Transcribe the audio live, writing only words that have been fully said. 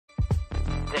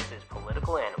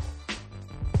political animals.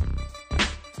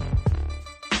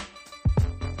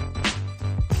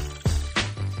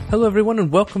 Hello everyone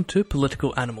and welcome to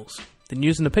Political Animals, the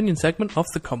news and opinion segment of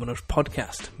the Commoners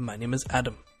podcast. My name is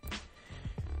Adam.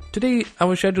 Today I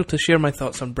was scheduled to share my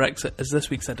thoughts on Brexit as this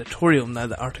week's editorial now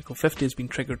that Article 50 has been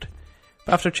triggered.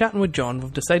 But after chatting with John,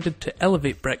 we've decided to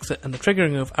elevate Brexit and the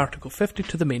triggering of Article 50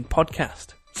 to the main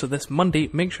podcast. So this Monday,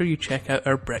 make sure you check out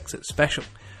our Brexit special,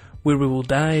 where we will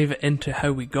dive into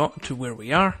how we got to where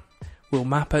we are. We'll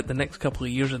map out the next couple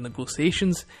of years of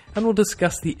negotiations, and we'll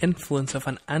discuss the influence of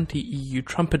an anti-EU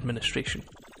Trump administration.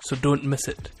 So don't miss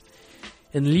it.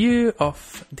 In lieu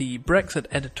of the Brexit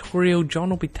editorial,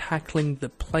 John will be tackling the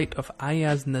plight of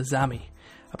Ayaz Nizami,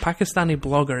 a Pakistani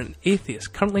blogger and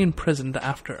atheist currently imprisoned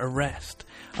after arrest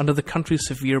under the country's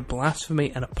severe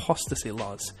blasphemy and apostasy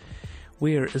laws.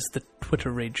 Where is the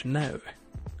Twitter rage now?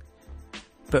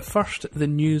 But first, the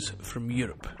news from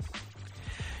Europe.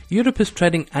 Europe is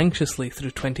treading anxiously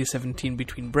through 2017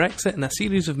 between Brexit and a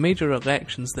series of major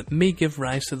elections that may give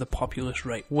rise to the populist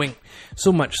right wing,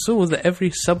 so much so that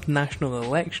every sub-national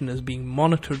election is being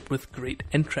monitored with great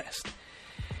interest.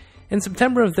 In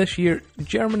September of this year,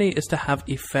 Germany is to have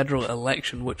a federal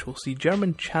election which will see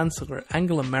German Chancellor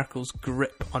Angela Merkel's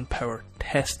grip on power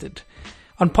tested.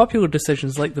 Unpopular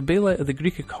decisions like the bailout of the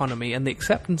Greek economy and the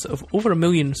acceptance of over 1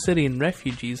 million Syrian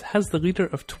refugees has the leader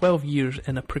of 12 years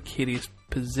in a precarious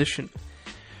position.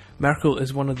 Merkel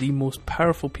is one of the most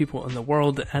powerful people in the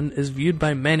world and is viewed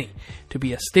by many to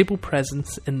be a stable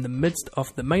presence in the midst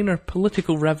of the minor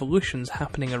political revolutions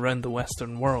happening around the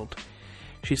Western world.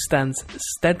 She stands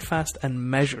steadfast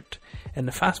and measured in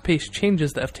the fast-paced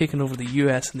changes that have taken over the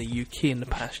US and the UK in the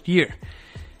past year.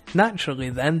 Naturally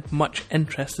then, much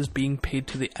interest is being paid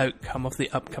to the outcome of the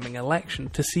upcoming election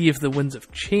to see if the winds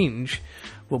of change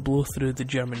will blow through the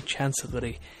German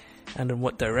Chancellery and in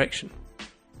what direction.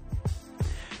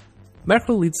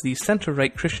 Merkel leads the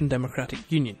centre-right Christian Democratic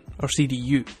Union, or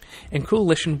CDU, in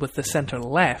coalition with the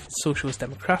centre-left Socialist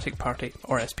Democratic Party,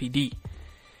 or SPD.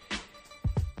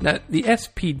 Now, the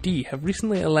SPD have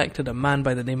recently elected a man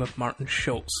by the name of Martin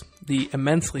Schulz, the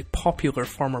immensely popular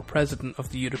former president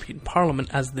of the European Parliament,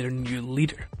 as their new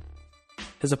leader.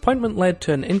 His appointment led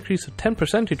to an increase of 10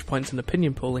 percentage points in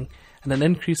opinion polling and an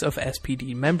increase of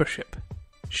SPD membership.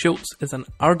 Schulz is an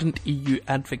ardent EU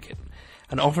advocate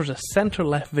and offers a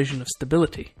centre-left vision of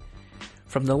stability.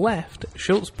 From the left,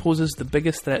 Schulz poses the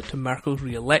biggest threat to Merkel's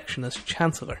re-election as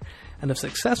Chancellor, and if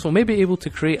successful may be able to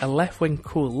create a left-wing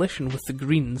coalition with the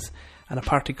Greens and a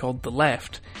party called the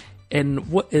Left in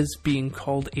what is being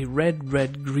called a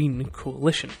red-red-green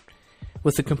coalition,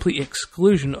 with the complete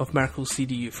exclusion of Merkel's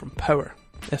CDU from power.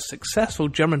 If successful,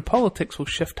 German politics will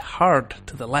shift hard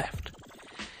to the left.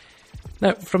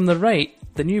 Now, from the right,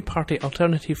 the new party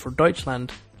Alternative for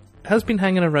Deutschland has been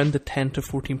hanging around the 10 to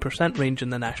 14% range in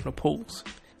the national polls.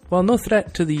 While no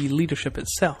threat to the leadership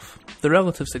itself, the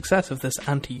relative success of this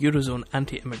anti-Eurozone,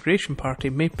 anti-immigration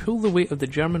party may pull the weight of the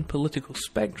German political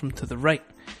spectrum to the right,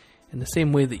 in the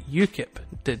same way that UKIP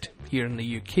did here in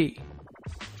the UK.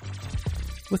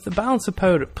 With the balance of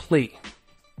power at play,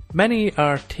 many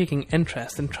are taking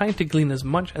interest in trying to glean as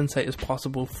much insight as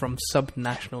possible from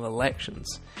sub-national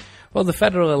elections. While the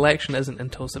federal election isn't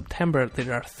until September,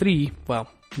 there are 3, well,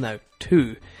 now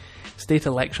 2, state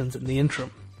elections in the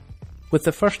interim, with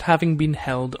the first having been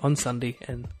held on Sunday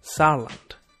in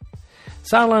Saarland.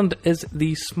 Saarland is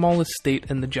the smallest state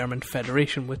in the German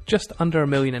Federation with just under 1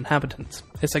 million inhabitants.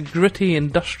 It's a gritty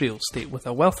industrial state with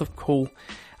a wealth of coal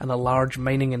and a large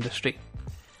mining industry.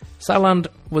 Saarland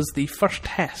was the first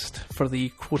test for the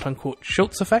quote-unquote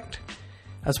Schulz effect,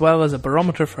 as well as a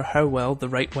barometer for how well the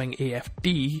right-wing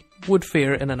AfD would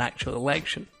fare in an actual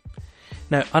election.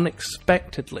 Now,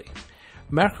 unexpectedly,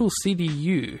 Merkel's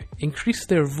CDU increased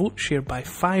their vote share by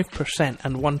 5%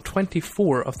 and won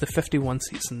 24 of the 51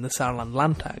 seats in the Saarland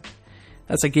Landtag.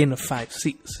 That's a gain of 5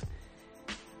 seats.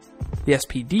 The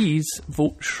SPD's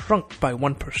vote shrunk by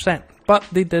 1%, but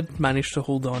they did manage to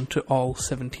hold on to all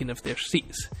 17 of their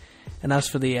seats. And as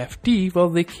for the AfD, well,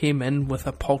 they came in with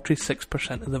a paltry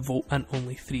 6% of the vote and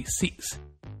only 3 seats.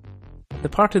 The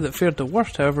party that fared the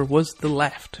worst, however, was the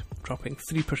Left, dropping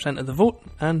 3% of the vote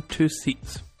and 2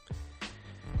 seats.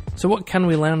 So what can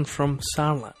we learn from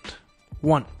Saarland?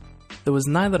 1. There was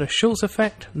neither a Schulz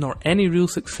effect nor any real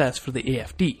success for the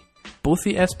AfD. Both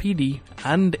the SPD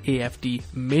and AfD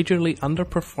majorly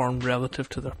underperformed relative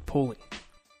to their polling.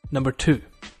 Number 2.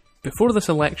 Before this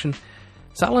election,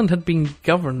 Saarland had been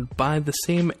governed by the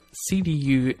same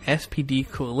CDU-SPD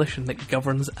coalition that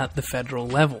governs at the federal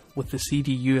level, with the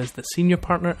CDU as the senior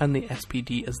partner and the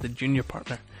SPD as the junior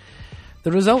partner.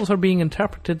 The results are being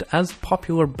interpreted as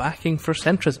popular backing for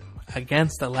centrism,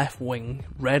 against the left-wing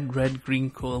red-red-green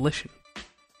coalition.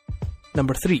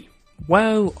 Number 3.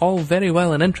 While all very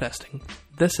well and interesting,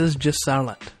 this is just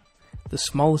Saarland, the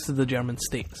smallest of the German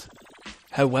states.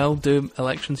 How well do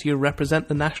elections here represent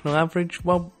the national average?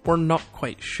 Well, we're not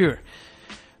quite sure.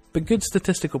 But good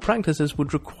statistical practices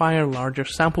would require larger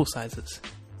sample sizes.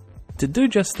 To do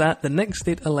just that, the next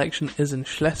state election is in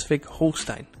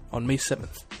Schleswig-Holstein on May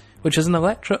 7th, which has an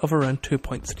electorate of around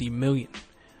 2.3 million.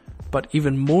 But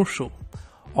even more so,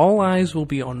 all eyes will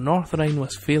be on North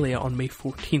Rhine-Westphalia on May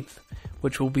 14th,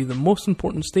 which will be the most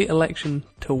important state election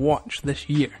to watch this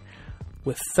year,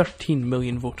 with 13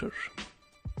 million voters.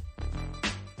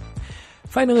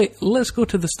 Finally, let's go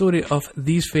to the story of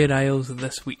these Fair Isles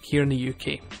this week here in the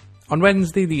UK. On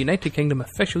Wednesday, the United Kingdom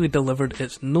officially delivered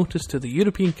its notice to the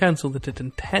European Council that it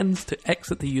intends to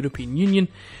exit the European Union,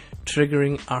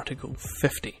 triggering Article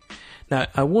 50. Now,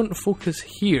 I won't focus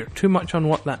here too much on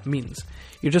what that means.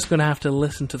 You're just going to have to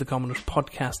listen to the Commoners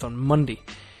podcast on Monday.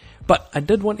 But I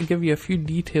did want to give you a few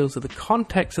details of the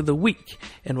context of the week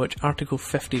in which Article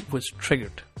 50 was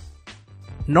triggered.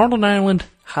 Northern Ireland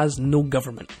has no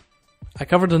government. I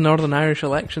covered the Northern Irish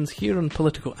elections here on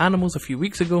Political Animals a few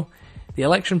weeks ago. The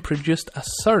election produced a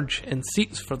surge in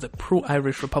seats for the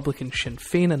pro-Irish Republican Sinn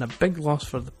Féin and a big loss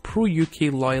for the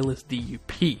pro-UK loyalist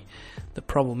DUP. The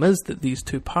problem is that these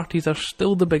two parties are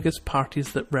still the biggest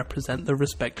parties that represent their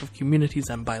respective communities,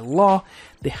 and by law,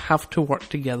 they have to work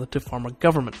together to form a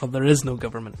government, or there is no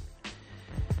government.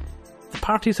 The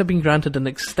parties have been granted an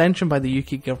extension by the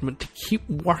UK government to keep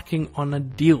working on a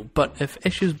deal, but if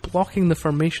issues blocking the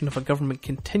formation of a government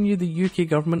continue, the UK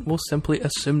government will simply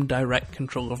assume direct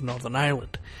control of Northern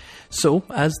Ireland. So,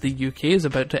 as the UK is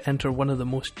about to enter one of the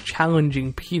most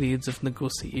challenging periods of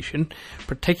negotiation,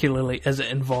 particularly as it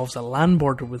involves a land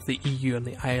border with the EU and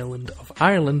the island of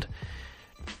Ireland,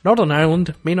 Northern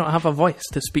Ireland may not have a voice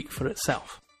to speak for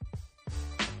itself.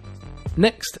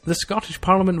 Next, the Scottish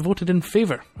Parliament voted in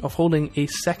favour of holding a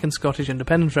second Scottish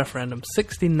independence referendum,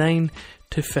 69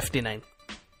 to 59.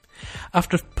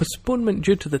 After postponement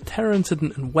due to the terror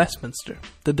incident in Westminster,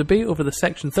 the debate over the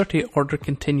Section 38 order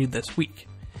continued this week.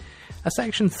 A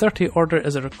Section 30 order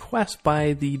is a request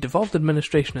by the devolved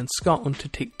administration in Scotland to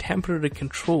take temporary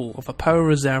control of a power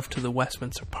reserved to the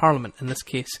Westminster Parliament, in this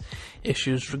case,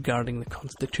 issues regarding the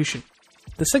Constitution.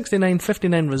 The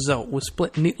 69-59 result was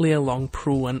split neatly along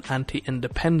pro- and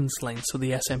anti-independence lines, so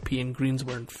the SNP and Greens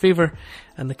were in favour,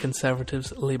 and the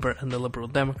Conservatives, Labour and the Liberal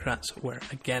Democrats were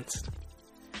against.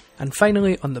 And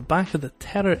finally, on the back of the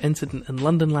terror incident in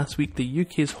London last week, the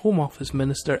UK's Home Office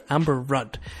Minister Amber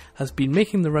Rudd has been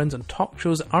making the rounds on talk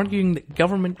shows arguing that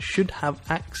government should have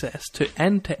access to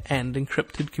end-to-end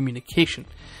encrypted communication,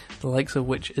 the likes of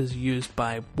which is used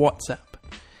by WhatsApp.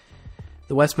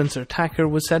 The Westminster attacker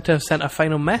was said to have sent a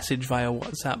final message via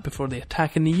WhatsApp before the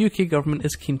attack, and the UK government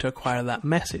is keen to acquire that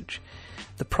message.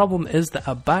 The problem is that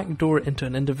a backdoor into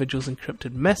an individual's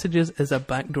encrypted messages is a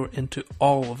backdoor into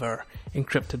all of our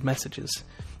encrypted messages.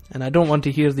 And I don't want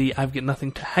to hear the "I've got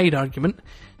nothing to hide" argument,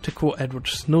 to quote Edward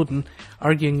Snowden,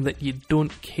 arguing that you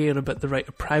don't care about the right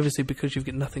of privacy because you've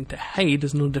got nothing to hide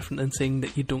is no different than saying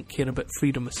that you don't care about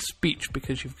freedom of speech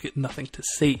because you've got nothing to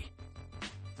say.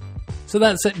 So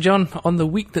that's it, John, on the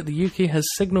week that the UK has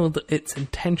signalled its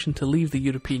intention to leave the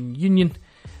European Union.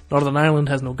 Northern Ireland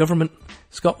has no government,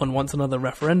 Scotland wants another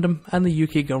referendum, and the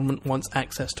UK government wants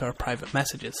access to our private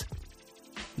messages.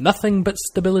 Nothing but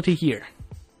stability here.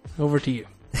 Over to you.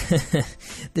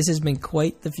 This has been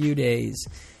quite the few days.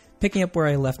 Picking up where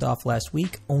I left off last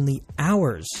week, only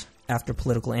hours after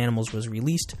Political Animals was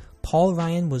released, Paul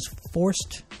Ryan was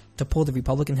forced to pull the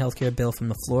Republican healthcare bill from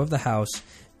the floor of the House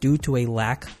due to a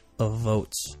lack of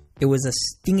votes. It was a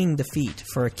stinging defeat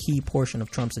for a key portion of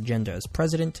Trump's agenda as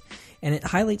president, and it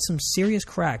highlights some serious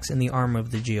cracks in the armor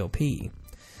of the GOP.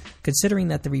 Considering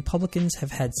that the Republicans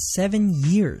have had 7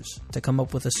 years to come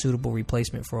up with a suitable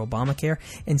replacement for Obamacare,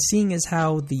 and seeing as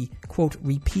how the, quote,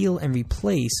 repeal and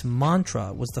replace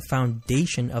mantra was the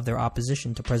foundation of their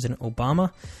opposition to President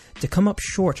Obama, to come up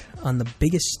short on the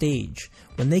biggest stage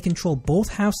when they control both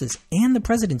houses and the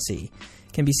presidency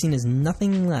can be seen as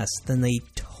nothing less than a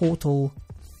total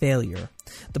failure.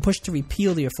 The push to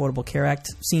repeal the Affordable Care Act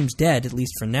seems dead, at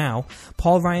least for now.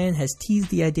 Paul Ryan has teased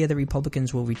the idea that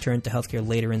Republicans will return to healthcare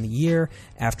later in the year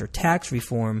after tax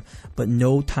reform, but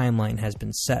no timeline has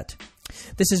been set.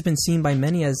 This has been seen by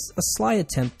many as a sly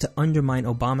attempt to undermine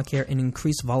Obamacare and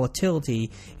increase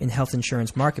volatility in health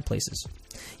insurance marketplaces.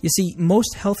 You see,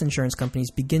 most health insurance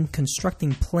companies begin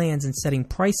constructing plans and setting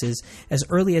prices as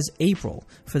early as April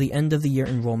for the end-of-the-year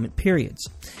enrollment periods.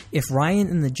 If Ryan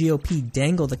and the GOP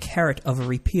dangle the carrot of a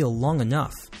repeal long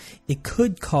enough, it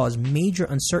could cause major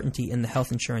uncertainty in the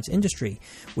health insurance industry,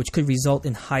 which could result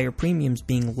in higher premiums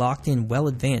being locked in well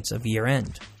in advance of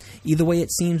year-end. Either way,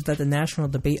 it seems that the national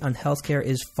debate on healthcare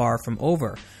is far from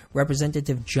over.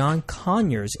 Representative John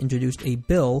Conyers introduced a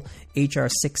bill, H.R.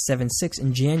 676,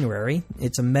 in January.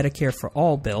 It's a Medicare for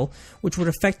All bill, which would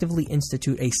effectively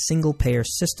institute a single-payer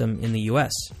system in the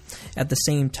U.S. At the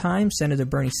same time, Senator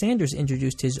Bernie Sanders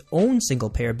introduced his own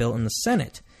single-payer bill in the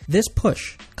Senate. This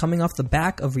push, coming off the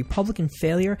back of Republican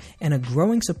failure and a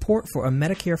growing support for a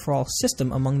Medicare for All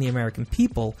system among the American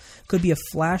people, could be a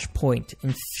flashpoint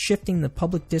in shifting the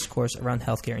public discourse around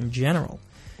healthcare in general.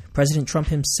 President Trump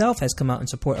himself has come out in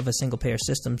support of a single-payer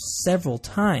system several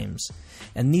times,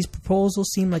 and these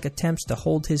proposals seem like attempts to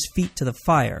hold his feet to the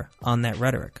fire on that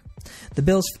rhetoric. The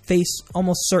bills face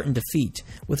almost certain defeat,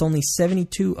 with only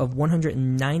 72 of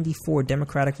 194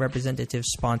 Democratic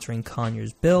representatives sponsoring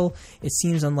Conyers' bill. It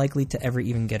seems unlikely to ever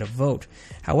even get a vote.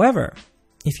 However,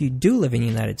 if you do live in the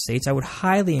United States, I would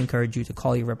highly encourage you to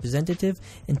call your representative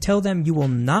and tell them you will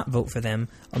not vote for them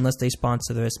unless they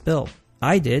sponsor this bill.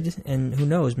 I did, and who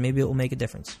knows, maybe it will make a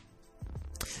difference.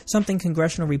 Something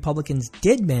congressional Republicans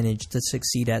did manage to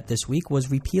succeed at this week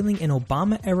was repealing an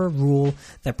Obama-era rule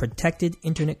that protected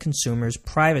Internet consumers'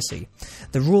 privacy.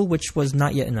 The rule, which was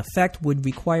not yet in effect, would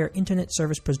require Internet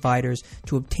service providers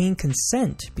to obtain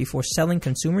consent before selling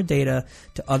consumer data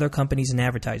to other companies and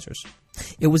advertisers.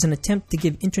 It was an attempt to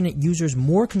give Internet users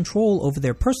more control over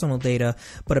their personal data,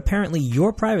 but apparently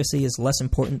your privacy is less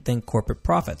important than corporate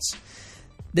profits.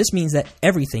 This means that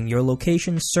everything, your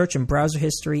location, search and browser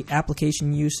history,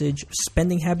 application usage,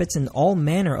 spending habits, and all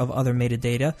manner of other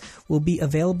metadata will be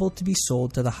available to be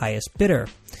sold to the highest bidder.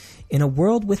 In a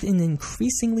world with an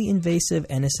increasingly invasive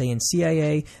NSA and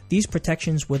CIA, these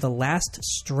protections were the last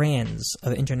strands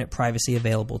of Internet privacy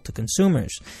available to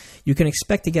consumers. You can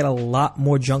expect to get a lot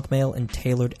more junk mail and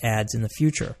tailored ads in the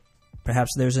future.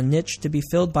 Perhaps there's a niche to be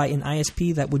filled by an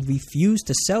ISP that would refuse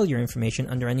to sell your information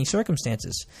under any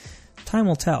circumstances. Time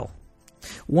will tell.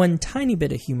 One tiny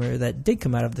bit of humor that did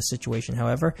come out of the situation,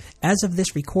 however, as of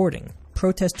this recording,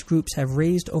 protest groups have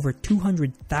raised over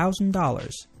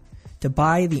 $200,000 to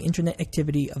buy the internet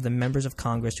activity of the members of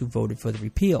Congress who voted for the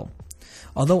repeal.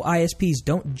 Although ISPs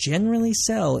don't generally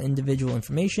sell individual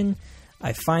information,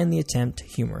 I find the attempt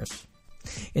humorous.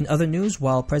 In other news,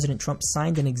 while President Trump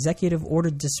signed an executive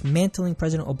order dismantling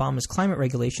President Obama's climate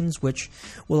regulations, which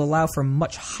will allow for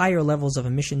much higher levels of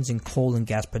emissions in coal and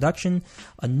gas production,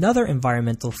 another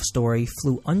environmental story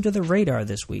flew under the radar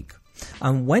this week.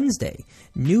 On Wednesday,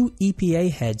 new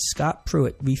EPA head Scott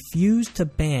Pruitt refused to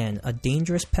ban a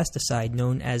dangerous pesticide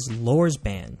known as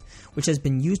Lorsban, which has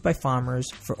been used by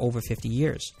farmers for over 50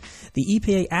 years. The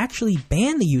EPA actually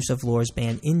banned the use of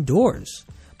Lorsban indoors,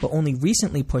 but only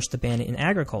recently pushed to ban it in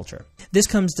agriculture. This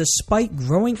comes despite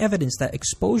growing evidence that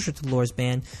exposure to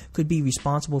Lorsban could be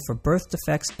responsible for birth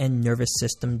defects and nervous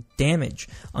system damage.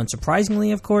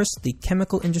 Unsurprisingly, of course, the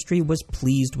chemical industry was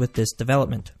pleased with this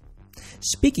development.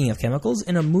 Speaking of chemicals,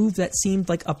 in a move that seemed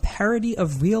like a parody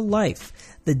of real life,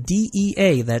 the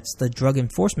DEA, that's the Drug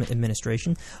Enforcement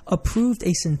Administration, approved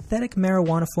a synthetic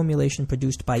marijuana formulation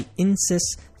produced by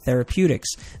Insys Therapeutics,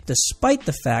 despite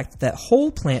the fact that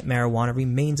whole plant marijuana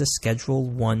remains a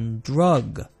Schedule I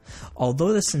drug.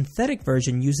 Although the synthetic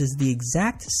version uses the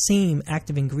exact same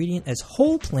active ingredient as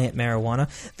whole plant marijuana,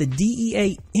 the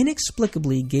DEA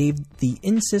inexplicably gave the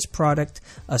Insys product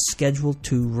a Schedule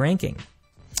II ranking.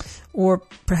 Or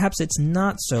perhaps it's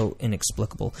not so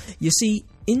inexplicable. You see,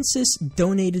 Insys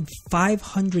donated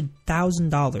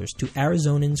 $500,000 to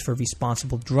Arizonans for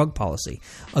Responsible Drug Policy,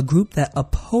 a group that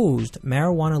opposed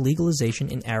marijuana legalization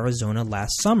in Arizona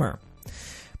last summer.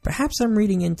 Perhaps I'm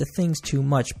reading into things too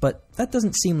much, but that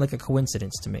doesn't seem like a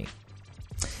coincidence to me.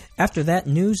 After that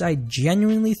news, I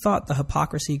genuinely thought the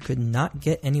hypocrisy could not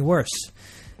get any worse.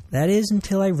 That is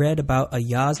until I read about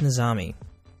Ayaz Nizami.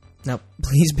 Now,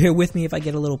 please bear with me if I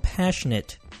get a little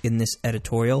passionate in this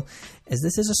editorial, as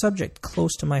this is a subject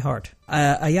close to my heart.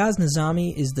 Ayaz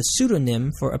Nizami is the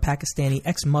pseudonym for a Pakistani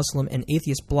ex-Muslim and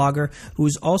atheist blogger who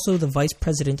is also the vice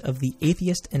president of the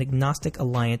Atheist and Agnostic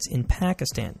Alliance in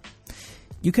Pakistan.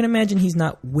 You can imagine he's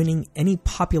not winning any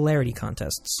popularity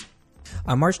contests.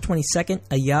 On March 22nd,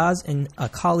 Ayaz and a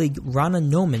colleague, Rana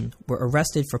Noman, were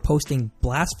arrested for posting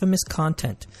blasphemous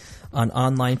content on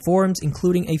online forums,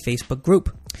 including a Facebook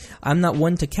group. I'm not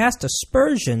one to cast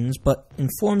aspersions, but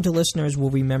informed listeners will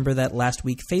remember that last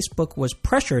week Facebook was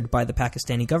pressured by the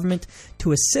Pakistani government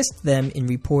to assist them in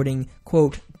reporting,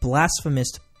 quote,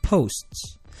 blasphemous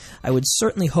posts. I would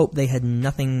certainly hope they had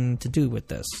nothing to do with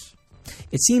this.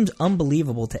 It seems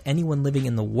unbelievable to anyone living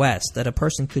in the West that a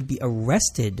person could be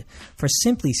arrested for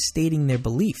simply stating their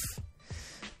belief.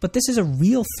 But this is a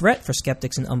real threat for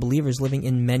skeptics and unbelievers living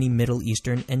in many Middle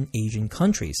Eastern and Asian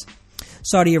countries.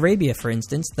 Saudi Arabia, for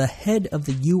instance, the head of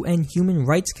the UN Human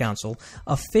Rights Council,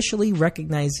 officially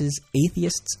recognizes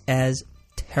atheists as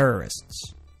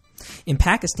terrorists. In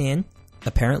Pakistan,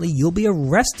 apparently you'll be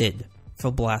arrested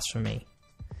for blasphemy.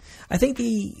 I think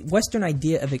the Western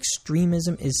idea of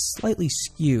extremism is slightly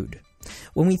skewed.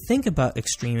 When we think about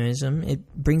extremism,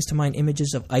 it brings to mind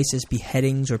images of ISIS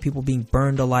beheadings or people being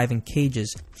burned alive in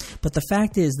cages. But the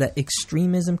fact is that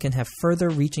extremism can have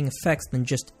further-reaching effects than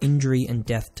just injury and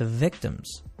death to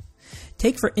victims.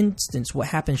 Take, for instance, what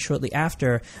happened shortly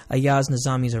after Ayaz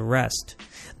Nizami's arrest.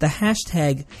 The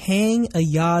hashtag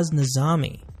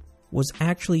 #HangAyazNizami was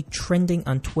actually trending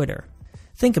on Twitter.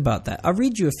 Think about that. I'll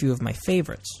read you a few of my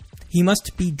favorites. He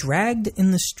must be dragged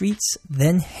in the streets,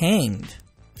 then hanged.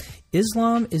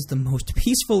 Islam is the most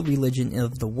peaceful religion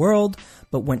of the world,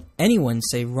 but when anyone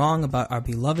say wrong about our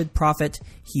beloved prophet,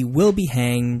 he will be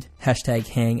hanged.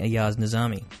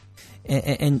 #HangAyazNizami.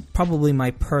 And probably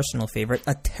my personal favorite,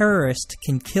 a terrorist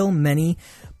can kill many,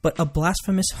 but a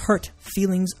blasphemous hurt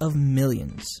feelings of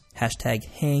millions.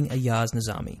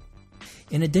 #HangAyazNizami.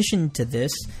 In addition to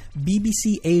this,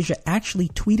 BBC Asia actually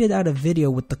tweeted out a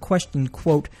video with the question,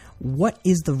 quote, what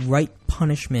is the right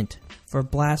punishment for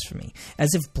blasphemy?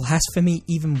 As if blasphemy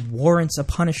even warrants a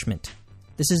punishment.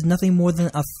 This is nothing more than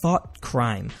a thought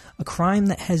crime, a crime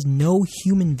that has no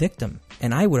human victim,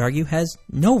 and I would argue has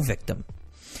no victim.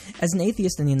 As an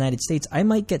atheist in the United States, I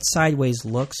might get sideways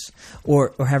looks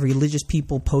or have religious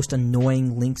people post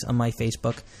annoying links on my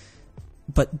Facebook.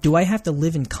 But do I have to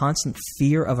live in constant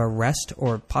fear of arrest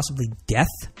or possibly death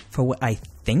for what I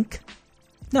think?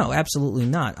 No, absolutely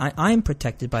not. I'm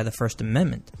protected by the First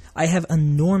Amendment. I have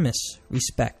enormous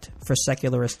respect for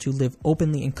secularists who live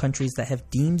openly in countries that have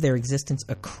deemed their existence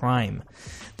a crime.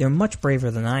 They're much braver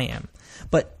than I am.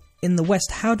 But in the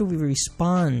West, how do we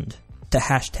respond to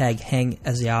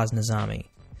 #HangAyazNizami?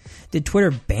 Did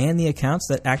Twitter ban the accounts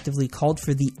that actively called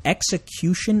for the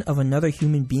execution of another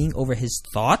human being over his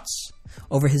thoughts?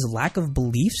 Over his lack of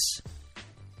beliefs?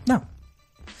 No.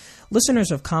 Listeners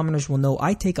of Commoners will know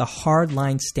I take a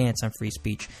hard-line stance on free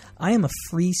speech. I am a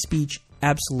free speech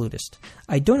absolutist.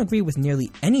 I don't agree with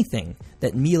nearly anything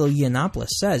that Milo Yiannopoulos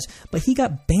says, but he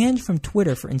got banned from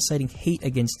Twitter for inciting hate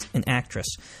against an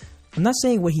actress. I'm not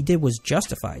saying what he did was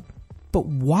justified, but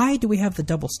why do we have the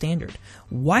double standard?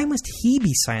 Why must he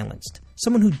be silenced?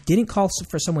 Someone who didn't call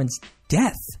for someone's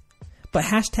death. But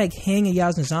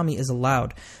 #HangAyazNizami is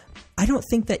allowed. I don't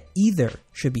think that either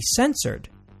should be censored.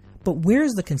 But where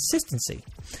is the consistency?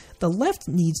 The left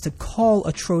needs to call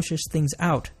atrocious things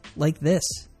out, like this.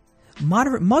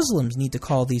 Moderate Muslims need to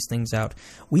call these things out.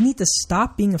 We need to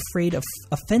stop being afraid of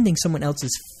offending someone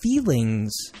else's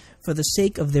feelings for the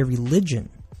sake of their religion.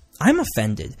 I'm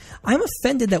offended. I'm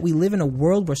offended that we live in a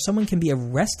world where someone can be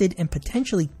arrested and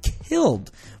potentially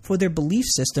killed for their belief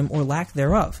system or lack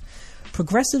thereof.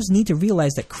 Progressives need to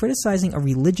realize that criticizing a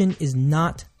religion is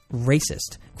not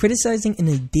racist. Criticizing an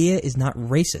idea is not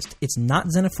racist. It's not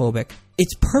xenophobic.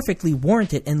 It's perfectly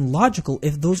warranted and logical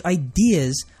if those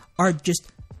ideas are just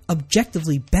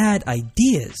objectively bad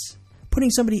ideas. Putting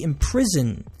somebody in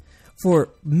prison for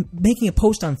making a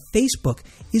post on Facebook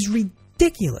is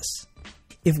ridiculous.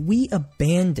 If we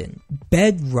abandon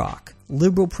bedrock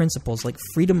liberal principles like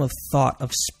freedom of thought,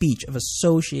 of speech, of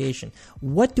association,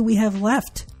 what do we have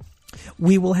left?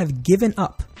 We will have given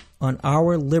up on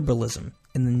our liberalism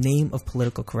in the name of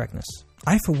political correctness.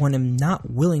 I, for one, am not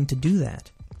willing to do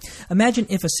that. Imagine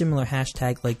if a similar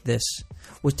hashtag like this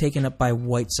was taken up by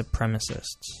white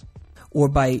supremacists or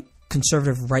by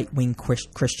conservative right-wing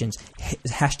Christians.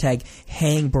 Hashtag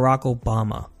hang Barack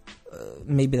Obama.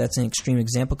 Maybe that's an extreme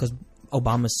example because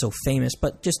Obama is so famous,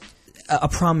 but just a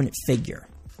prominent figure.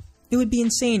 It would be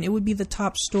insane. It would be the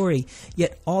top story.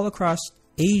 Yet all across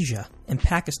Asia and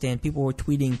Pakistan, people were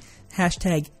tweeting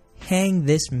hashtag hang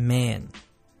this man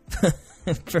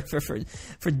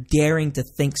for daring to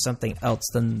think something else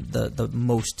than the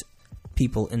most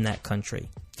people in that country.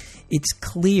 It's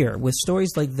clear with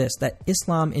stories like this that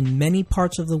Islam in many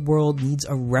parts of the world needs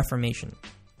a reformation.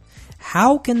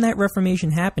 How can that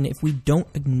reformation happen if we don't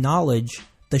acknowledge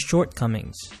the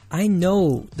shortcomings? I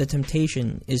know the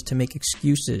temptation is to make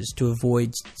excuses to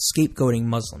avoid scapegoating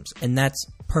Muslims, and that's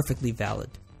perfectly valid.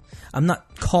 I'm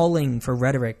not calling for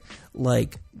rhetoric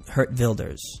like Geert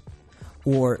Wilders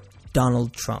or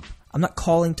Donald Trump. I'm not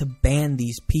calling to ban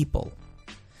these people.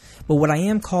 But what I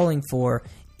am calling for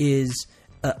is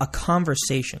a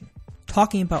conversation,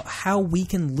 talking about how we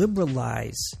can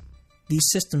liberalize these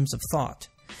systems of thought.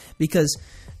 Because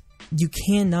you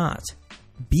cannot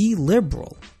be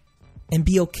liberal and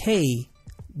be okay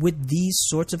with these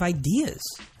sorts of ideas.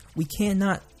 We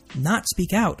cannot not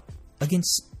speak out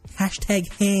against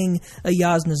 #hang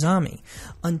Ayaz Nizami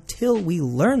until we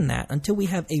learn that, until we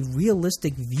have a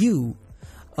realistic view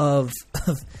of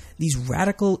these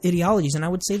radical ideologies. And I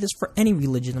would say this for any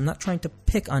religion. I'm not trying to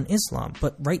pick on Islam,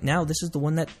 but right now this is the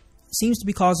one that seems to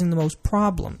be causing the most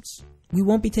problems. We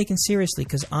won't be taken seriously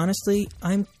because honestly,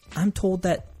 I'm told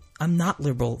that I'm not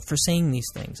liberal for saying these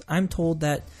things. I'm told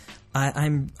that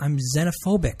I'm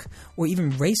xenophobic or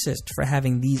even racist for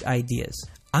having these ideas.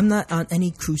 I'm not on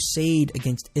any crusade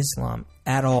against Islam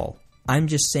at all. I'm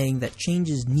just saying that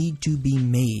changes need to be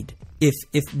made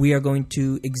if we are going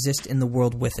to exist in the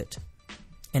world with it.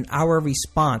 And our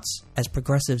response as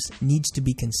progressives needs to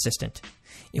be consistent.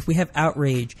 If we have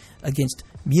outrage against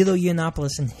Milo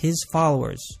Yiannopoulos and his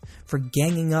followers for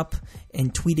ganging up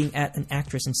and tweeting at an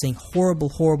actress and saying horrible,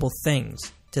 horrible things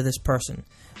to this person,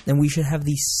 then we should have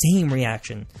the same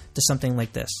reaction to something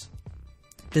like this.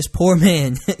 This poor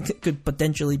man could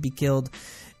potentially be killed.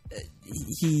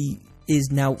 He is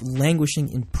now languishing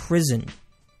in prison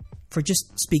for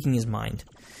just speaking his mind.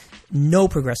 No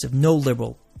progressive, no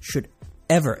liberal should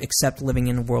ever accept living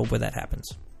in a world where that happens.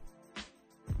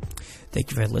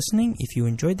 Thank you for listening. If you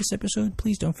enjoyed this episode,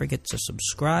 please don't forget to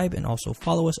subscribe and also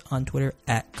follow us on Twitter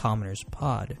at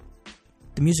CommonersPod.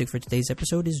 The music for today's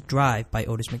episode is Drive by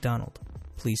Otis McDonald.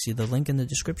 Please see the link in the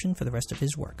description for the rest of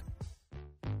his work.